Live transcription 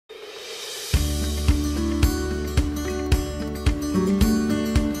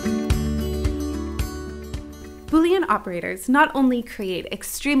Boolean operators not only create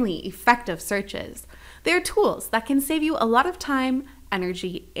extremely effective searches, they are tools that can save you a lot of time,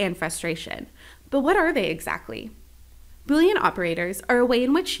 energy, and frustration. But what are they exactly? Boolean operators are a way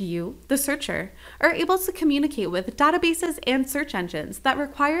in which you, the searcher, are able to communicate with databases and search engines that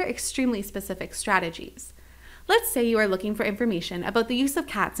require extremely specific strategies. Let's say you are looking for information about the use of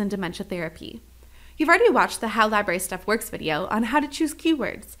cats in dementia therapy. You've already watched the How Library Stuff Works video on how to choose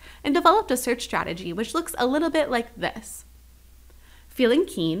keywords and developed a search strategy which looks a little bit like this. Feeling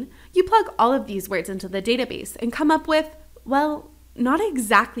keen, you plug all of these words into the database and come up with, well, not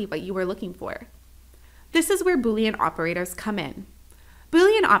exactly what you were looking for. This is where Boolean operators come in.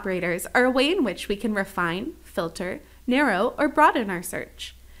 Boolean operators are a way in which we can refine, filter, narrow, or broaden our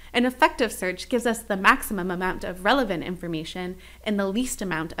search. An effective search gives us the maximum amount of relevant information and the least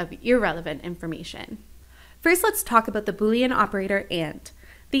amount of irrelevant information. First, let's talk about the Boolean operator AND.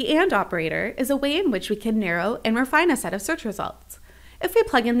 The AND operator is a way in which we can narrow and refine a set of search results. If we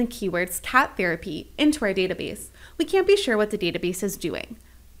plug in the keywords cat therapy into our database, we can't be sure what the database is doing.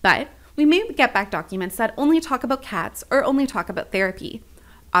 But we may get back documents that only talk about cats or only talk about therapy.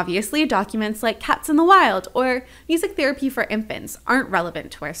 Obviously, documents like cats in the wild or music therapy for infants aren't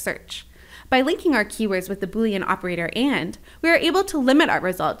relevant to our search. By linking our keywords with the Boolean operator AND, we are able to limit our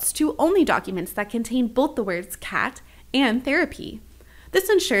results to only documents that contain both the words cat and therapy. This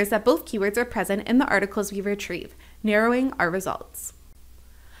ensures that both keywords are present in the articles we retrieve, narrowing our results.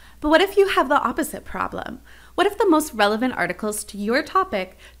 But what if you have the opposite problem? What if the most relevant articles to your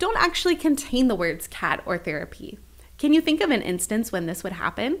topic don't actually contain the words cat or therapy? Can you think of an instance when this would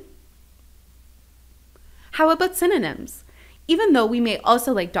happen? How about synonyms? Even though we may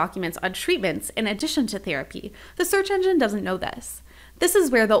also like documents on treatments in addition to therapy, the search engine doesn't know this. This is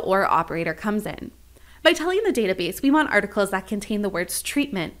where the OR operator comes in. By telling the database we want articles that contain the words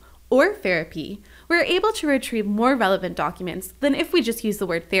treatment or therapy, we're able to retrieve more relevant documents than if we just use the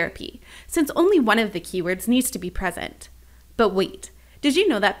word therapy, since only one of the keywords needs to be present. But wait. Did you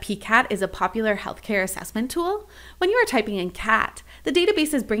know that PCAT is a popular healthcare assessment tool? When you are typing in cat, the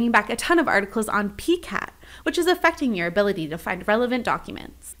database is bringing back a ton of articles on PCAT, which is affecting your ability to find relevant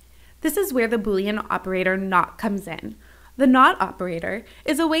documents. This is where the Boolean operator NOT comes in. The NOT operator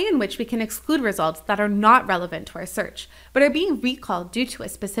is a way in which we can exclude results that are not relevant to our search, but are being recalled due to a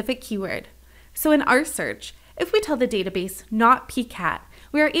specific keyword. So in our search, if we tell the database not PCAT,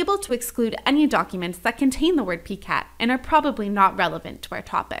 we are able to exclude any documents that contain the word PCAT and are probably not relevant to our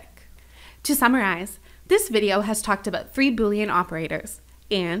topic. To summarize, this video has talked about three Boolean operators,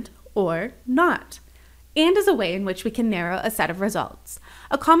 AND, OR, NOT. AND is a way in which we can narrow a set of results.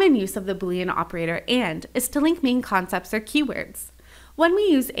 A common use of the Boolean operator AND is to link main concepts or keywords. When we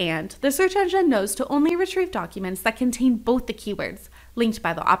use AND, the search engine knows to only retrieve documents that contain both the keywords linked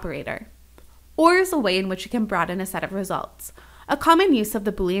by the operator. OR is a way in which we can broaden a set of results. A common use of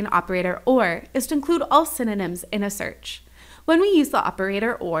the Boolean operator OR is to include all synonyms in a search. When we use the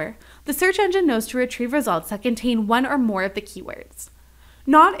operator OR, the search engine knows to retrieve results that contain one or more of the keywords.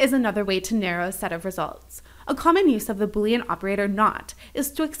 NOT is another way to narrow a set of results. A common use of the Boolean operator NOT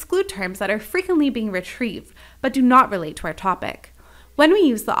is to exclude terms that are frequently being retrieved but do not relate to our topic. When we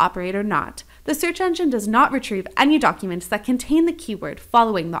use the operator NOT, the search engine does not retrieve any documents that contain the keyword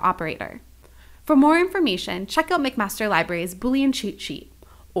following the operator. For more information, check out McMaster Library's Boolean cheat sheet,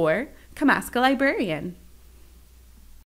 or come ask a librarian.